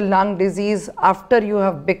interstitial lung disease, after you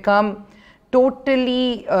have become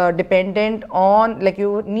totally dependent on, like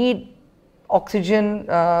you need oxygen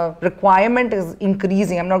requirement is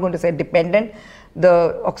increasing. I'm not going to say dependent.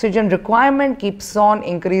 The oxygen requirement keeps on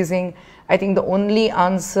increasing. I think the only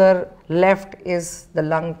answer left is the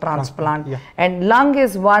lung transplant. Yeah. And lung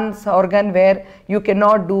is one organ where you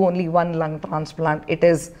cannot do only one lung transplant. It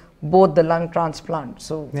is both the lung transplant.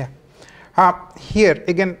 So yeah. Here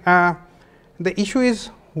again, the issue is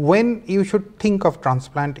when you should think of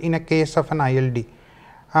transplant in a case of an ILD.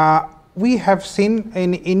 We have seen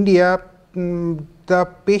in India, the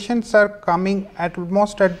patients are coming at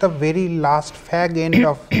almost at the very last fag end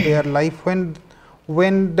of their life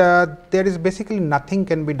when there is basically nothing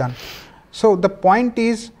can be done. So the point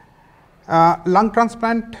is, lung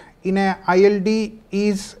transplant in a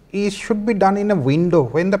ILD should be done in a window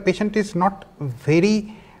when the patient is not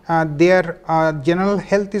very, their general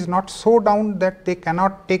health is not so down that they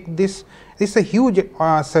cannot take this. This is a huge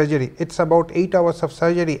surgery. It's about 8 hours of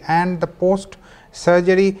surgery, and the post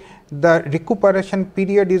surgery, the recuperation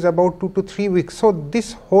period is about 2 to 3 weeks. So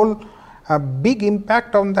this whole big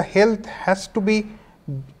impact on the health has to be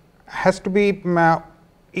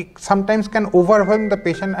it sometimes can overwhelm the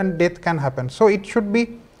patient and death can happen. So it should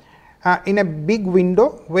be in a big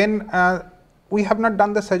window when we have not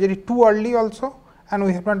done the surgery too early also, and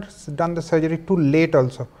we have not done the surgery too late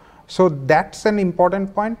also. So that's an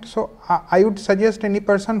important point. So I would suggest any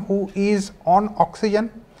person who is on oxygen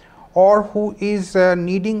or who is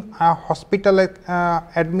needing a hospital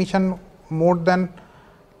admission more than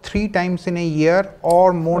 3 times in a year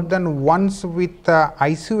or more than once with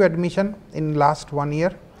ICU admission in last 1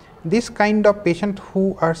 year, this kind of patient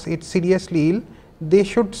who are seriously ill, they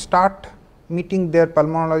should start meeting their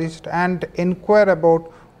pulmonologist and inquire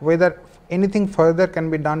about whether anything further can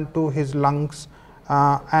be done to his lungs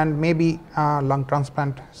and maybe lung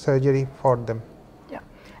transplant surgery for them. Yeah.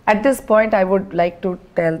 At this point, I would like to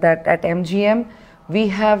tell that at MGM, we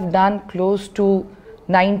have done close to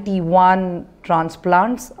 91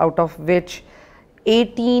 transplants, out of which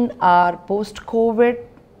 18 are post-COVID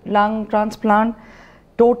lung transplant,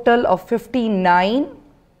 total of 59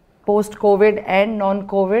 post-COVID and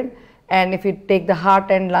non-COVID, and if you take the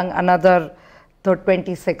heart and lung, another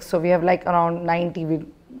 26. So we have like around 90.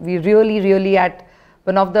 We really at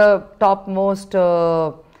one of the topmost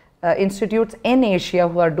institutes in Asia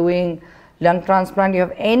who are doing lung transplant. You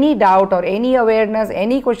have any doubt or any awareness,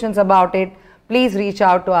 any questions about it, please reach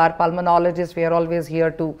out to our pulmonologist. We are always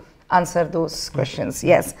here to answer those questions.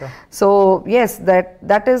 Yes. So yes,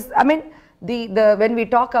 that is, I mean, when we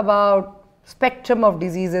talk about spectrum of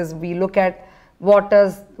diseases, we look at what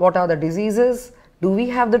are the diseases, do we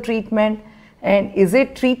have the treatment, and is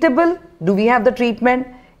it treatable? Do we have the treatment?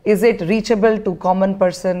 Is it reachable to common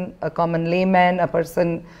person, a common layman, a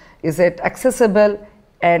person? Is it accessible?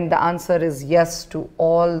 And the answer is yes to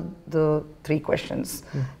all the three questions.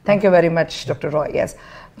 Thank you very much, Dr. Roy. Yes.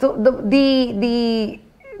 So the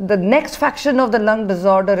next faction of the lung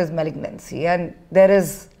disorder is malignancy, and there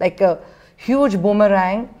is like a huge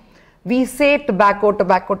boomerang. We say tobacco,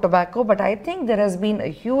 tobacco, tobacco, but I think there has been a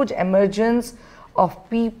huge emergence of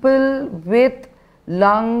people with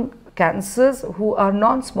lung cancers who are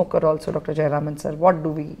non-smoker also, Dr. Jayaraman sir. What do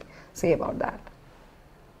we say about that?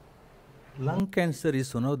 Lung cancer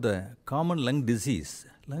is one of the common lung disease.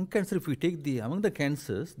 Lung cancer, if we take among the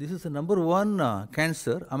cancers, this is the number one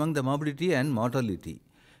cancer among the morbidity and mortality.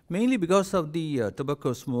 Mainly because of the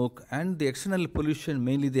tobacco smoke and the external pollution,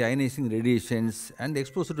 mainly the ionizing radiations and the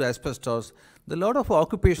exposure to asbestos, the lot of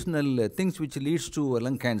occupational things which leads to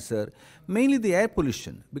lung cancer, mainly the air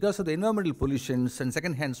pollution, because of the environmental pollutions and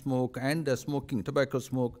second-hand smoke and smoking, tobacco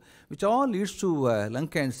smoke, which all leads to lung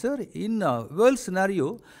cancer. In world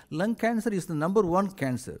scenario, lung cancer is the number one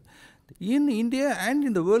cancer. In India and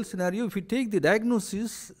in the world scenario, if you take the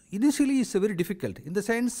diagnosis, initially it's very difficult. In the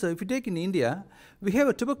sense, if you take in India, we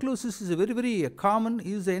have tuberculosis is a very, very common,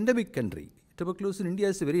 is an endemic country. Tuberculosis in India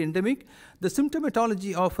is very endemic. The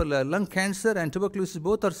symptomatology of lung cancer and tuberculosis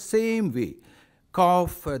both are same way.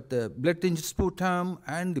 Cough, the blood-tinged sputum,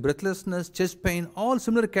 and the breathlessness, chest pain, all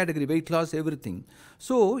similar category, weight loss, everything.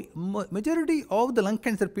 So, majority of the lung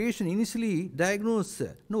cancer patient initially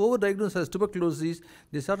overdiagnosed as tuberculosis.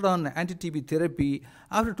 They started on anti-TB therapy.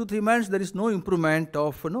 After 2-3 months, there is no improvement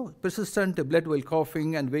of persistent blood while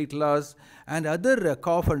coughing and weight loss and other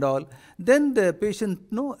cough and all. Then the patient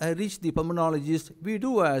reach the pulmonologist. We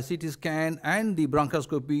do a CT scan and the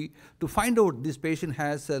bronchoscopy to find out this patient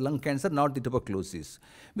has lung cancer, not the tuberculosis.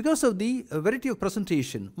 Because of the variety of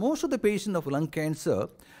presentation, most of the patients of lung cancer,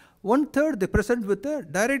 1/3 they present with the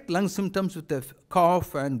direct lung symptoms with the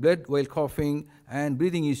cough and blood while coughing and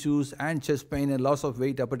breathing issues and chest pain and loss of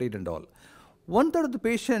weight, appetite and all. 1/3 of the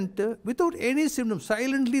patient without any symptoms,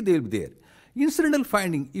 silently they will be there. Incidental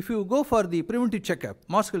finding, if you go for the preventive checkup,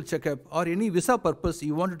 muscular checkup or any visa purpose,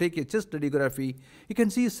 you want to take a chest radiography, you can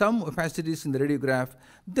see some opacities in the radiograph,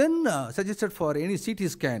 then suggested for any CT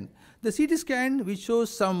scan. The CT scan which shows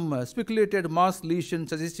some speculated mass lesion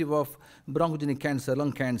suggestive of bronchogenic cancer,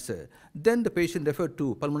 lung cancer. Then the patient referred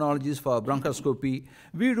to pulmonologist for bronchoscopy.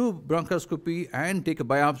 We do bronchoscopy and take a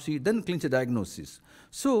biopsy, then clinch a diagnosis.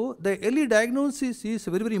 So the early diagnosis is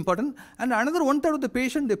very, very important. And another 1/3 of the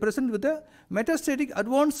patient, they present with a metastatic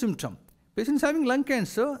advanced symptom. Patients having lung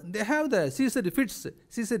cancer, they have the seizure fits,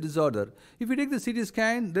 seizure disorder. If you take the CT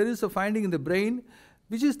scan, there is a finding in the brain,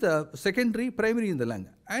 which is the secondary, primary in the lung.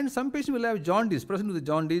 And some patients will have jaundice, present with the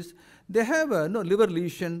jaundice. They have liver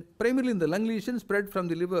lesion, primarily in the lung lesion, spread from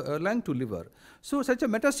the liver, lung to liver. So such a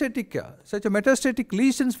metastatic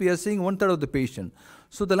lesions we are seeing 1/3 of the patient.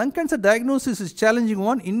 So the lung cancer diagnosis is challenging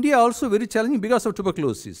one. India also very challenging because of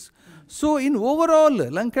tuberculosis. So in overall,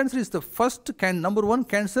 lung cancer is the first number one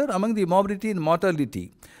cancer among the morbidity and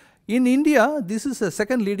mortality. In India, this is the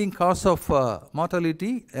second leading cause of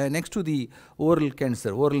mortality next to the oral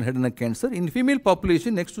cancer, oral head and neck cancer. In female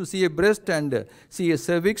population, next to CA breast and CA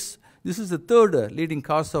cervix, this is the third leading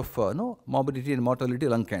cause of morbidity and mortality,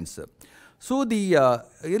 lung cancer. So the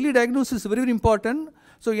early diagnosis is very, very important.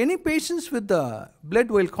 So any patients with blood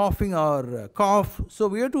while coughing or cough, so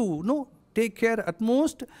we have to take care at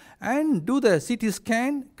most and do the CT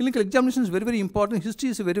scan. Clinical examination is very, very important. History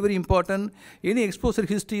is very, very important. Any exposure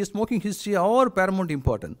history, smoking history are paramount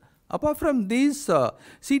important. Apart from these,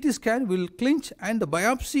 CT scan will clinch and the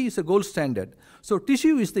biopsy is a gold standard. So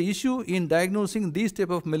tissue is the issue in diagnosing these type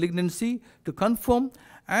of malignancy to confirm,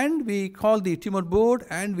 and we call the tumor board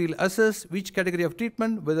and we'll assess which category of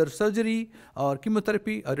treatment, whether surgery or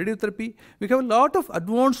chemotherapy or radiotherapy. We have a lot of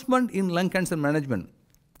advancement in lung cancer management.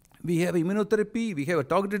 We have immunotherapy, we have a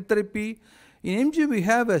targeted therapy. In MGM, we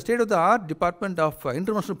have a state-of-the-art department of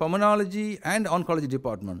interventional pulmonology and oncology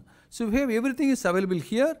department. So we have everything is available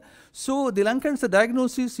here. So the lung cancer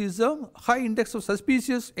diagnosis is a high index of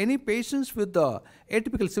suspicious. Any patients with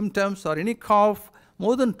atypical symptoms or any cough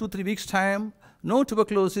more than 2-3 weeks time, no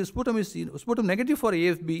tuberculosis, sputum negative for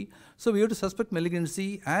AFB, so we have to suspect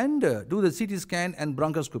malignancy and do the CT scan and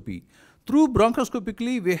bronchoscopy. Through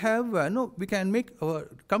bronchoscopically, we have we can make a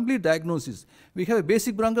complete diagnosis. We have a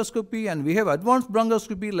basic bronchoscopy and we have advanced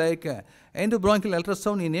bronchoscopy like endobronchial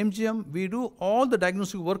ultrasound in MGM. We do all the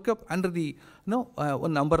diagnostic workup under the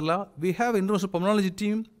one umbrella. We have Interventional Pulmonology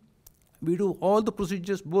team. We do all the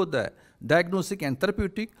procedures, both the diagnostic and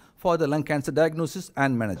therapeutic, for the lung cancer diagnosis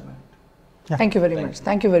and management. Yeah. Thank you very much.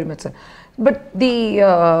 Thank you very much, sir. But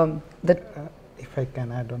the if I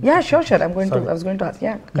can add on. Yeah, sure. I was going to ask.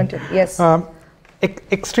 Yeah, continue. Yes.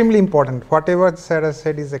 Extremely important. Whatever Sarah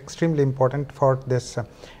said is extremely important for this.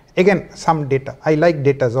 Again, some data. I like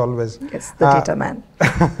data as always. Yes, the data man.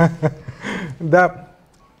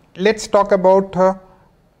 Let's talk about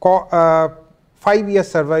 5-year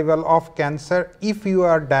survival of cancer if you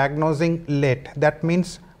are diagnosing late. That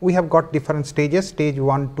means we have got different stages, stage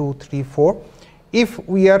 1, 2, 3, 4. If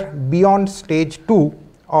we are beyond stage 2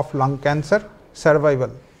 of lung cancer, survival,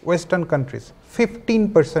 Western countries,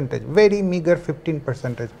 15%, very meager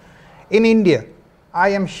 15%. In India, I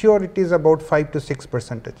am sure it is about 5 to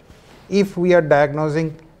 6% if we are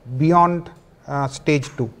diagnosing beyond stage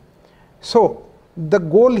 2. So, the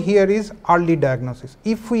goal here is early diagnosis.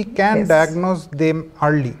 If we can diagnose them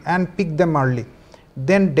early and pick them early,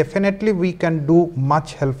 then definitely we can do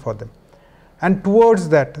much help for them. And towards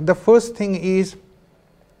that, the first thing is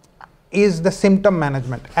the symptom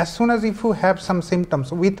management. As soon as if you have some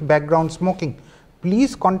symptoms with background smoking,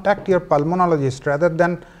 please contact your pulmonologist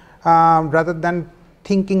rather than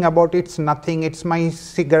thinking about it's nothing, it's my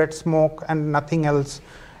cigarette smoke and nothing else.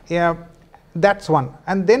 Yeah, that's one.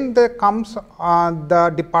 And then there comes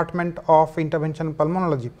the department of interventional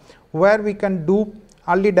pulmonology, where we can do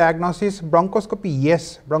early diagnosis. Bronchoscopy,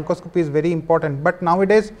 yes, bronchoscopy is very important, but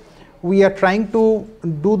nowadays we are trying to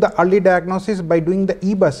do the early diagnosis by doing the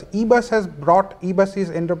EBUS. EBUS is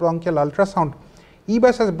endobronchial ultrasound.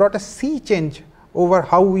 EBUS has brought a sea change over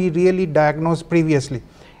how we really diagnosed previously.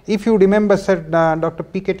 If you remember, sir, Dr.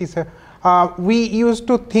 Piketty, sir, we used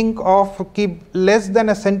to think of keep less than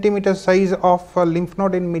a centimeter size of lymph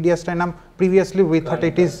node in mediastinum. Previously we thought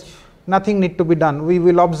it is nothing need to be done, we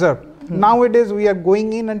will observe. Nowadays we are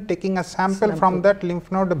going in and taking a sample from that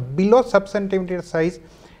lymph node below sub-centimeter size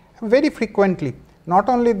very frequently. Not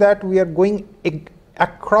only that, we are going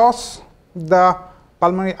across the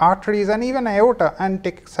pulmonary arteries and even aorta and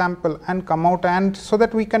take a sample and come out, and so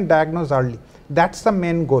that we can diagnose early. That's the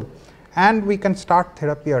main goal, and we can start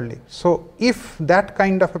therapy early. So if that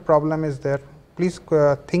kind of a problem is there, please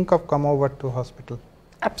think of come over to hospital.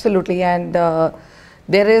 Absolutely. And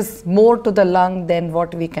there is more to the lung than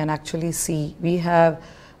what we can actually see. We have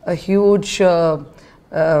a huge umbrella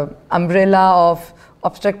of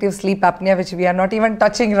obstructive sleep apnea, which we are not even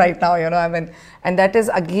touching right now, and that is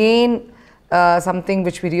again something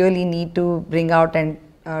which we really need to bring out and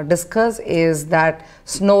discuss, is that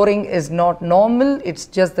snoring is not normal. It's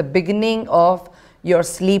just the beginning of your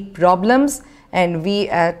sleep problems, and we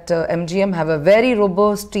at MGM have a very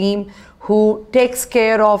robust team who takes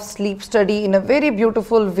care of sleep study in a very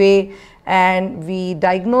beautiful way, and we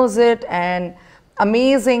diagnose it, and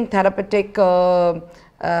amazing therapeutic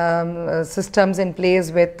systems in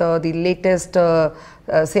place with the latest the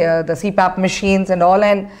CPAP machines and all,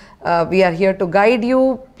 and we are here to guide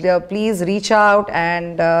you. Please reach out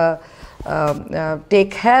and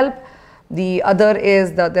take help. The other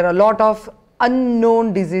is that there are a lot of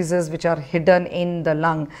unknown diseases which are hidden in the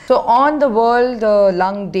lung. So on the World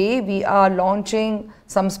Lung Day, we are launching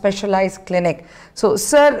some specialized clinic. So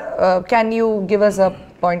sir, can you give us a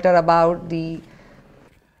pointer about the...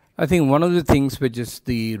 I think one of the things which is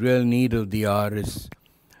the real need of the hour is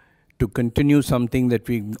to continue something that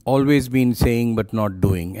we've always been saying but not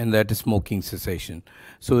doing, and that is smoking cessation.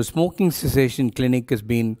 So a smoking cessation clinic has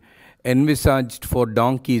been envisaged for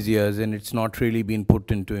donkey's years, and it's not really been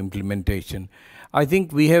put into implementation. I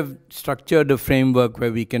think we have structured a framework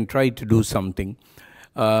where we can try to do something.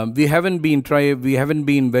 We haven't been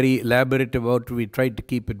very elaborate about it. We tried to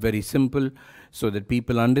keep it very simple so that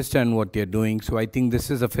people understand what they're doing. So I think this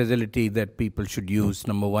is a facility that people should use,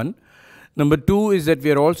 number one. Number two is that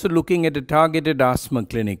we are also looking at a targeted asthma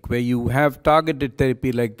clinic where you have targeted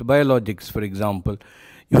therapy like the biologics, for example.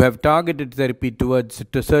 You have targeted therapy towards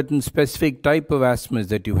a certain specific type of asthmas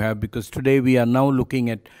that you have, because today we are now looking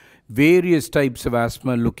at various types of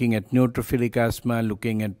asthma, looking at neutrophilic asthma,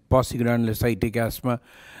 looking at postgranulocytic asthma,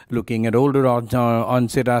 looking at older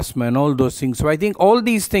onset asthma and all those things. So I think all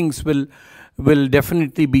these things will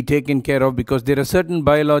definitely be taken care of, because there are certain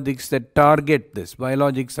biologics that target this.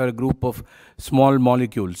 Biologics are a group of small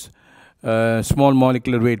molecules small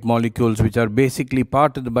molecular weight molecules, which are basically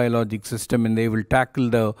part of the biologic system, and they will tackle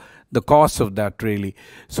the cause of that really.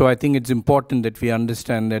 So I think it's important that we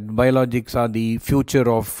understand that biologics are the future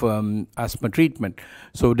of asthma treatment.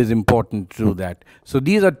 So it is important to do that. So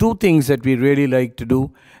these are two things that we really like to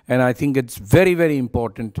do, and I think it's very, very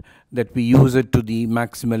important that we use it to the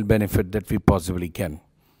maximal benefit that we possibly can.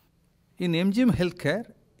 In MGM Healthcare,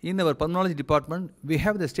 in our pulmonology department, we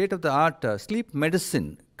have the state-of-the-art sleep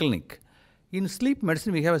medicine clinic. In sleep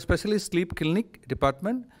medicine, we have a specialist sleep clinic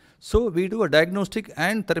department. So we do a diagnostic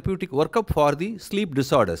and therapeutic workup for the sleep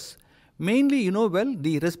disorders. Mainly, you know well,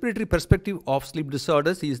 the respiratory perspective of sleep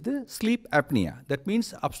disorders is the sleep apnea. That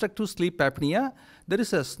means obstructive sleep apnea. There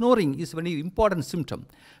is a snoring is a very important symptom.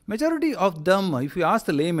 Majority of them, if you ask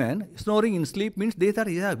the layman, snoring in sleep means they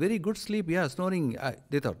thought, yeah, very good sleep, yeah, snoring,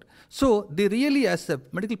 they thought. So they really, as a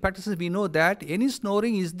medical practitioners, we know that any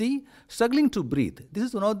snoring is the struggling to breathe. This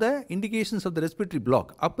is one of the indications of the respiratory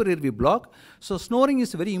block, upper airway block. So snoring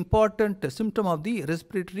is a very important symptom of the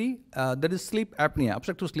respiratory, that is sleep apnea,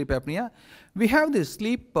 obstructive sleep apnea. We have the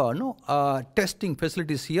sleep testing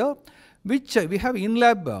facilities here, which we have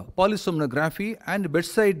in-lab polysomnography and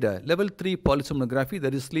bedside level 3 polysomnography,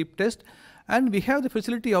 that is sleep test. And we have the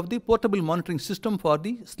facility of the portable monitoring system for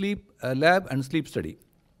the sleep lab and sleep study.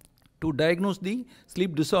 To diagnose the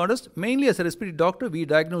sleep disorders, mainly as a respiratory doctor, we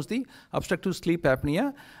diagnose the obstructive sleep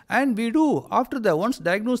apnea, and we do, after the once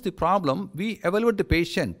diagnose the problem, we evaluate the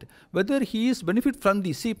patient whether he is benefit from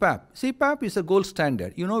the CPAP. CPAP is a gold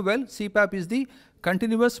standard. You know well, CPAP is the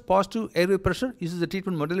continuous positive airway pressure. This is the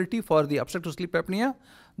treatment modality for the obstructive sleep apnea.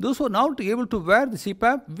 Those who are now able to wear the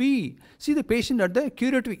CPAP, we see the patient at the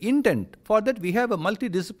curative intent. For that, we have a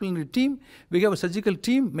multidisciplinary team. We have a surgical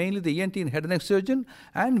team, mainly the ENT and head and neck surgeon,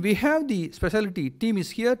 and we have the specialty team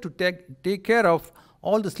is here to take care of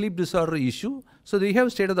all the sleep disorder issue. So we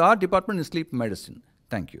have state-of-the-art department in sleep medicine.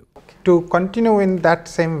 Thank you. To continue in that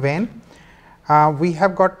same vein, we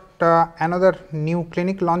have got another new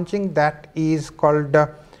clinic launching, that is called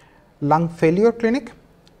lung failure clinic.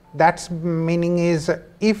 That's meaning is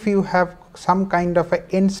if you have some kind of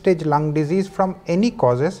a end stage lung disease from any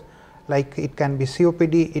causes, like it can be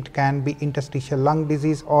COPD, it can be interstitial lung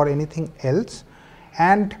disease or anything else,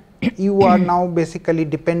 and you are now basically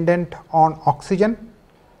dependent on oxygen.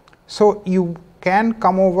 So you can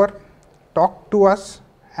come over, talk to us,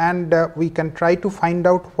 and we can try to find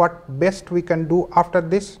out what best we can do after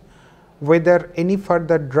this, whether any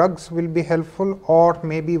further drugs will be helpful, or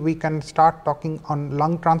maybe we can start talking on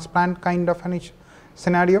lung transplant kind of an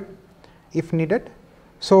scenario if needed.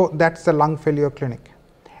 So that's the lung failure clinic.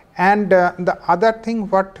 And the other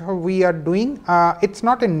thing what we are doing, it's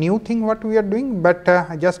not a new thing what we are doing, but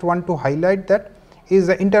I just want to highlight that is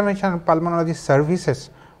the interventional pulmonology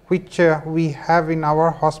services which we have in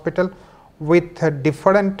our hospital with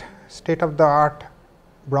different state of the art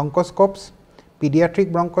bronchoscopes,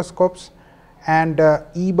 pediatric bronchoscopes, and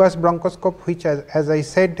E-bus bronchoscope, which as I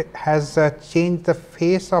said has changed the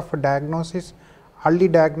face of diagnosis, early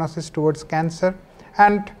diagnosis towards cancer,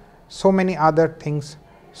 and so many other things.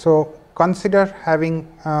 So consider having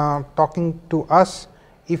talking to us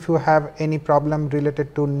if you have any problem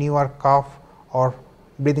related to newer cough or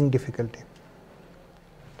breathing difficulty.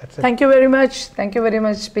 That's it. Thank you very much. Thank you very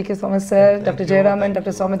much, Speaker Thomas sir, Dr. Jayaraman,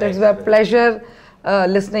 Dr. Soumitra. It's a pleasure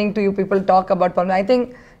listening to you people talk about pulmonology. I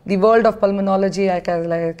think the world of pulmonology,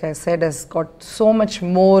 like I said, has got so much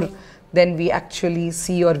more than we actually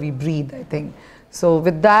see or we breathe, I think. So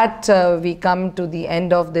with that, we come to the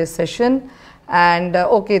end of this session. And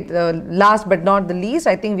last but not the least,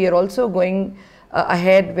 I think we are also going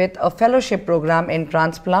ahead with a fellowship program in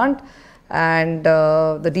transplant, and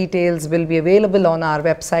the details will be available on our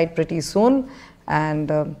website pretty soon.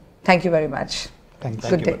 And thank you very much. Thanks.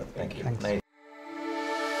 Good day. Thank you. Thanks. Nice.